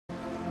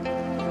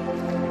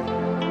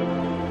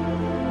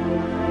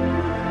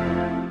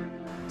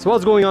So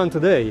what's going on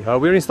today?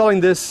 We're installing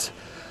this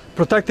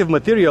protective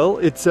material.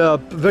 It's a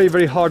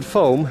very hard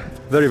foam,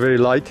 very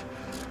light.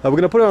 We're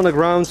gonna put it on the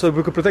ground so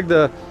we could protect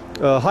the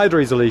hydro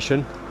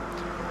insulation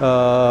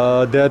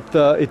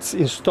that it's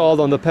installed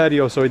on the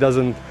patio, so it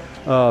doesn't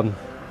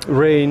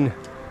rain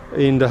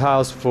in the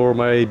house for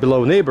my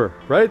below neighbor,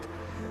 right?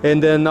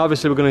 And then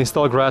obviously we're gonna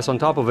install grass on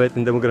top of it,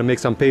 and then we're gonna make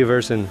some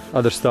pavers and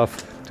other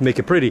stuff to make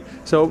it pretty.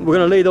 So we're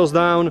gonna lay those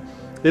down.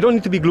 They don't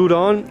need to be glued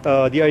on.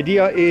 The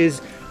idea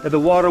is that the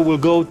water will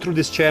go through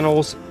these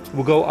channels,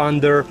 will go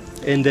under,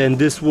 and then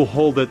this will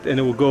hold it and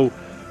it will go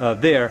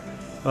there.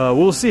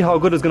 We'll see how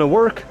good it's gonna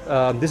work.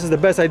 This is the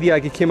best idea I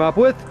came up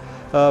with.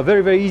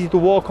 Very easy to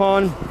walk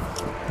on.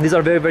 These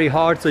are very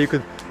hard, so you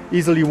could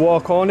easily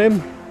walk on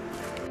them.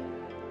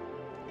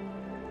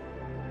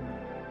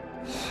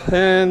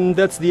 And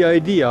that's the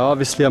idea.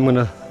 Obviously I'm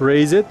gonna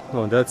raise it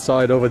on that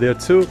side over there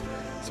too.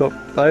 So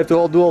I have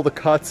to do all the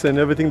cuts and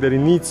everything that it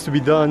needs to be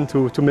done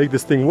to make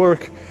this thing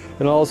work.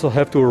 And I also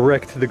have to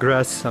erect the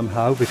grass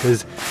somehow,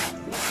 because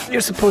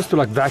you're supposed to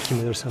like vacuum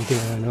it or something,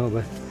 I don't know,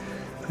 but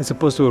I'm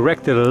supposed to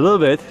erect it a little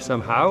bit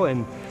somehow.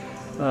 And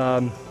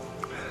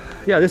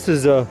yeah, this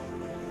is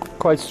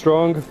quite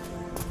strong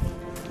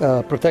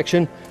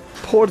protection.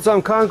 Poured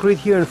some concrete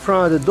here in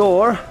front of the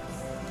door,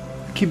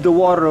 keep the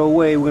water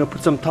away. We're gonna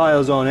put some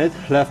tiles on it,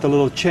 left a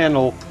little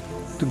channel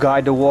to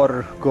guide the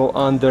water go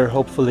under,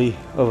 hopefully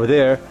over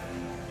there,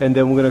 and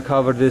then we're gonna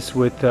cover this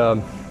with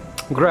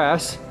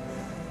grass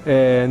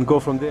and go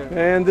from there.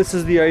 And this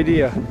is the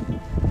idea: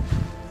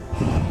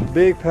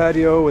 big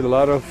patio with a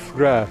lot of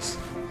grass.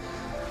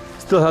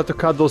 Still have to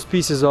cut those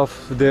pieces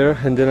off there,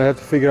 and then I have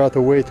to figure out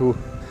a way to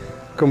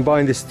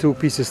combine these two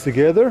pieces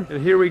together.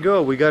 And here we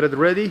go, we got it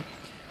ready.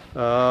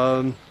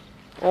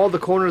 All the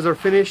corners are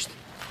finished,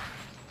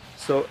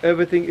 so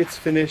everything is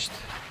finished.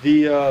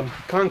 The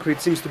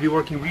concrete seems to be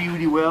working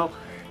really well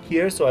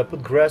here, so I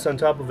put grass on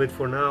top of it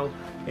for now,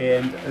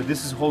 and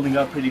this is holding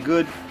up pretty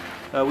good.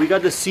 We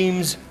got the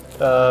seams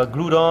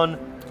glued on.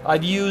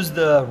 I've used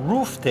the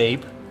roof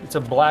tape. It's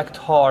a black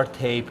tar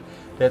tape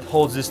that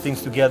holds these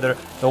things together.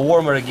 The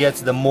warmer it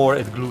gets, the more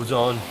it glues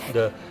on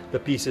the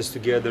pieces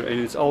together, and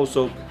it's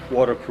also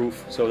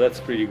waterproof, so that's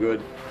pretty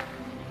good.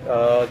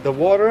 The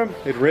water,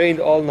 it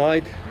rained all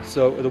night,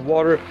 so the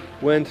water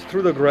went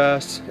through the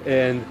grass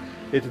and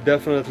it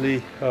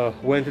definitely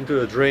went into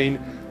the drain.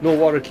 No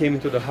water came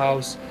into the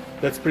house.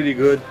 That's pretty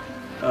good.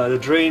 The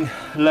drain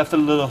left a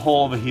little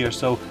hole over here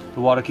so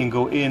the water can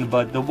go in,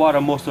 but the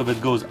water, most of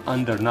it goes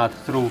under, not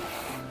through.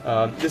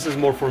 This is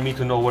more for me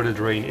to know where the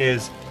drain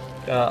is.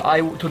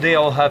 Today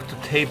I'll have to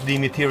tape the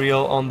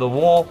material on the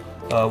wall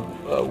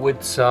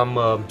with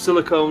some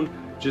silicone,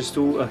 just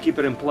to keep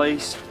it in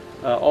place.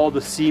 All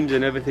the seams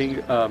and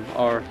everything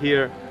are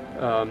here.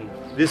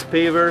 These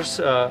pavers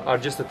are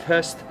just a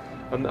test.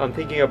 I'm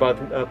thinking about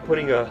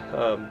putting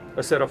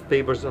a set of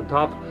pavers on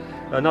top,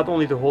 not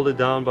only to hold it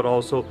down, but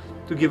also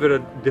to give it a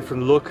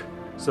different look.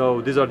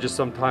 So these are just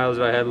some tiles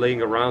that I had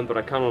laying around, but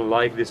I kind of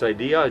like this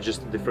idea,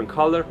 just a different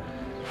color.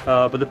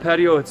 But the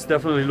patio, it's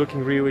definitely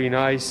looking really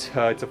nice.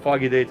 It's a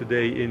foggy day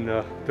today in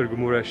Târgu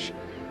Mureș,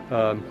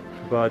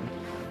 but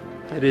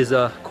it is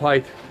a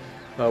quite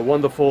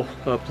wonderful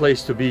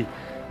place to be,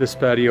 this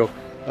patio.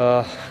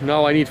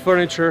 Now I need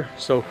furniture,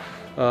 so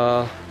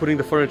putting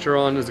the furniture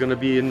on is going to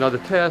be another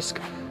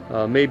task.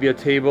 Maybe a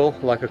table,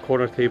 like a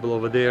corner table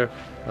over there,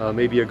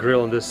 maybe a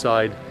grill on this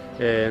side,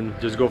 and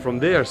just go from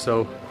there.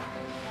 So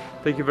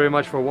thank you very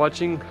much for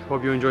watching.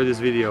 Hope you enjoyed this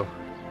video.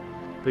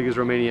 Biggest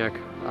Romaniac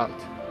out.